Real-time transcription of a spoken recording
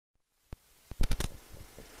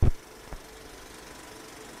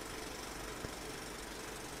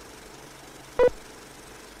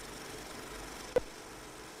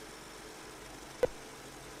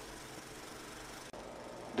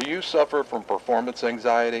you suffer from performance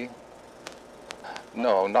anxiety?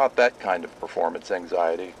 No, not that kind of performance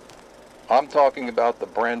anxiety. I'm talking about the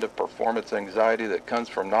brand of performance anxiety that comes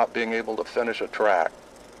from not being able to finish a track.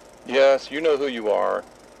 Yes, you know who you are.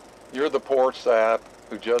 You're the poor sap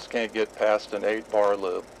who just can't get past an 8-bar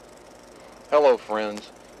loop. Hello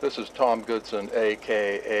friends, this is Tom Goodson,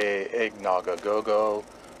 aka Eggnog A Go-Go,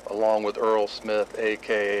 along with Earl Smith,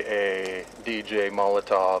 aka DJ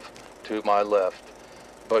Molotov, to my left.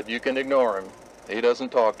 But you can ignore him, he doesn't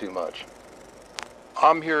talk too much.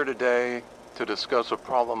 I'm here today to discuss a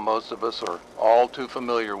problem most of us are all too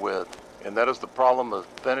familiar with, and that is the problem of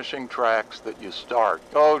finishing tracks that you start.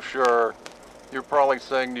 Oh sure, you're probably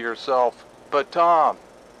saying to yourself, but Tom,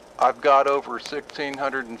 I've got over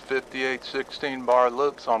 1,658 16-bar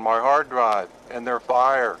loops on my hard drive, and they're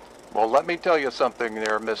fire. Well, let me tell you something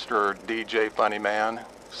there, Mr. DJ Funny Man.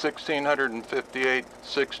 1,658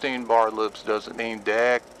 16-bar loops doesn't mean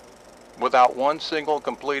dag. Without one single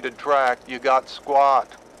completed track, you got squat.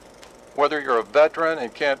 Whether you're a veteran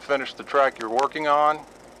and can't finish the track you're working on,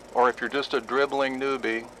 or if you're just a dribbling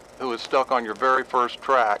newbie who is stuck on your very first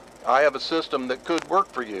track, I have a system that could work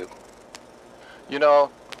for you. You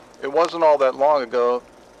know, it wasn't all that long ago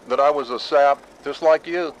that I was a sap just like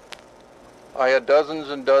you. I had dozens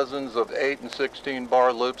and dozens of 8 and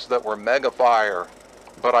 16-bar loops that were mega fire,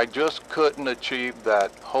 but I just couldn't achieve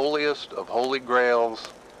that holiest of holy grails,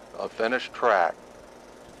 a finished track.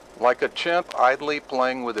 Like a chimp idly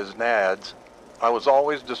playing with his nads, I was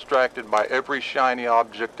always distracted by every shiny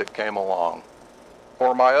object that came along.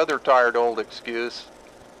 Or my other tired old excuse,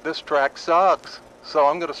 this track sucks, so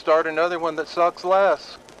I'm going to start another one that sucks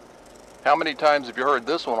less. How many times have you heard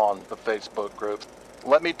this one on the Facebook group?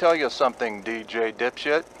 Let me tell you something, DJ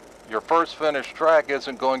dipshit. Your first finished track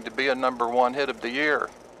isn't going to be a #1 hit of the year,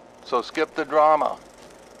 so skip the drama.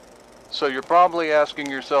 So you're probably asking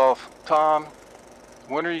yourself, Tom,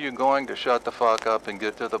 when are you going to shut the fuck up and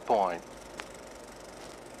get to the point?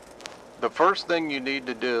 The first thing you need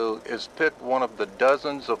to do is pick one of the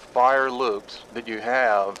dozens of fire loops that you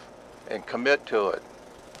have and commit to it,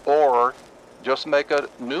 or just make a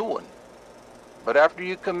new one. But after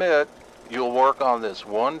you commit, you'll work on this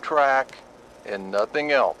one track and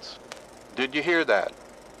nothing else. Did you hear that?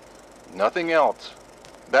 Nothing else.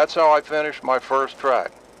 That's how I finished my first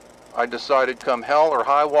track. I decided come hell or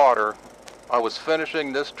high water, I was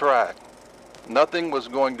finishing this track. Nothing was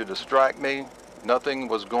going to distract me. Nothing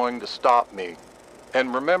was going to stop me.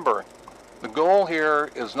 And remember, the goal here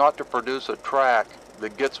is not to produce a track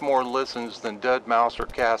that gets more listens than Deadmau5 or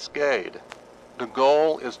Cascade. The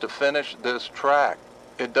goal is to finish this track.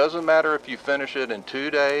 It doesn't matter if you finish it in 2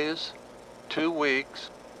 days, 2 weeks,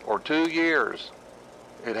 or 2 years.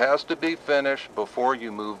 It has to be finished before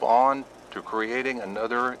you move on to creating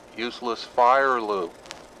another useless fire loop.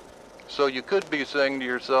 So you could be saying to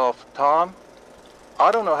yourself, Tom,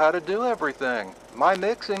 I don't know how to do everything. My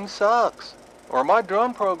mixing sucks. Or my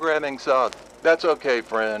drum programming sucks. That's okay,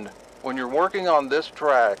 friend. When you're working on this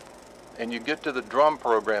track and you get to the drum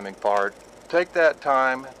programming part, take that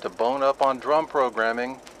time to bone up on drum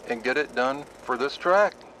programming and get it done for this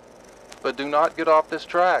track. But do not get off this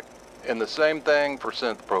track. And the same thing for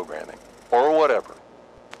synth programming, or whatever.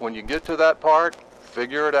 When you get to that part,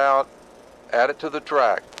 figure it out, add it to the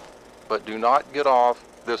track, but do not get off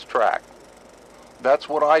this track. That's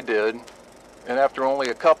what I did, and after only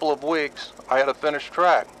a couple of weeks, I had a finished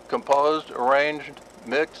track, composed, arranged,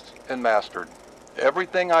 mixed, and mastered.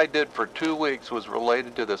 Everything I did for 2 weeks was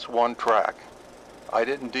related to this one track. I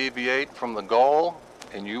didn't deviate from the goal,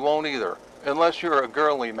 and you won't either, unless you're a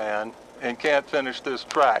girly man and can't finish this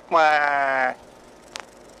track.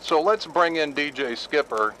 So let's bring in DJ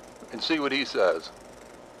Skipper and see what he says.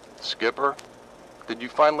 Skipper, did you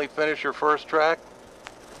finally finish your first track?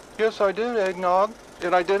 Yes, I did, Eggnog,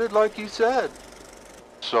 and I did it like you said.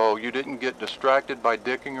 So you didn't get distracted by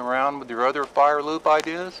dicking around with your other fire loop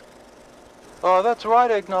ideas? Oh, that's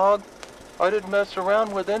right, Eggnog. I didn't mess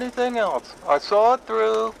around with anything else. I saw it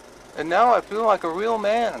through, and now I feel like a real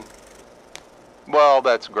man. Well,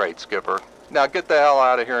 that's great, Skipper. Now get the hell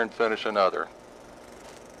out of here and finish another.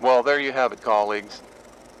 Well, there you have it, colleagues.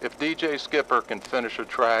 If DJ Skipper can finish a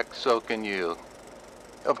track, so can you.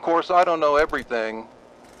 Of course, I don't know everything,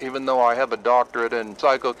 even though I have a doctorate in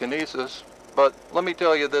psychokinesis, but let me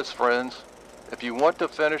tell you this, friends. If you want to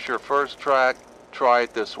finish your first track, try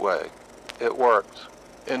it this way. It works.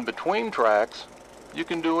 In between tracks, you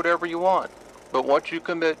can do whatever you want. But once you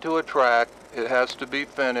commit to a track, it has to be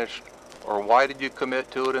finished, or why did you commit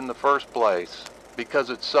to it in the first place? Because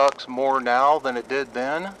it sucks more now than it did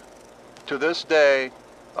then? To this day,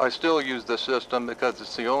 I still use this system because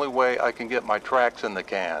it's the only way I can get my tracks in the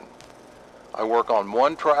can. I work on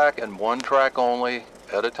one track and one track only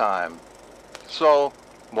at a time. So,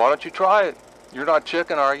 why don't you try it? You're not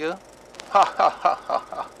chicken, are you? Ha ha ha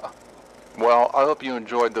ha ha. Well, I hope you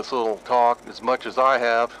enjoyed this little talk as much as I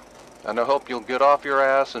have, and I hope you'll get off your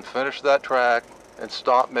ass and finish that track and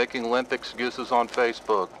stop making limp excuses on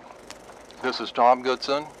Facebook. This is Tom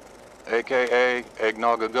Goodson, aka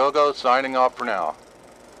Eggnog A Go-Go, signing off for now.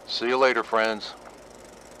 See you later, friends.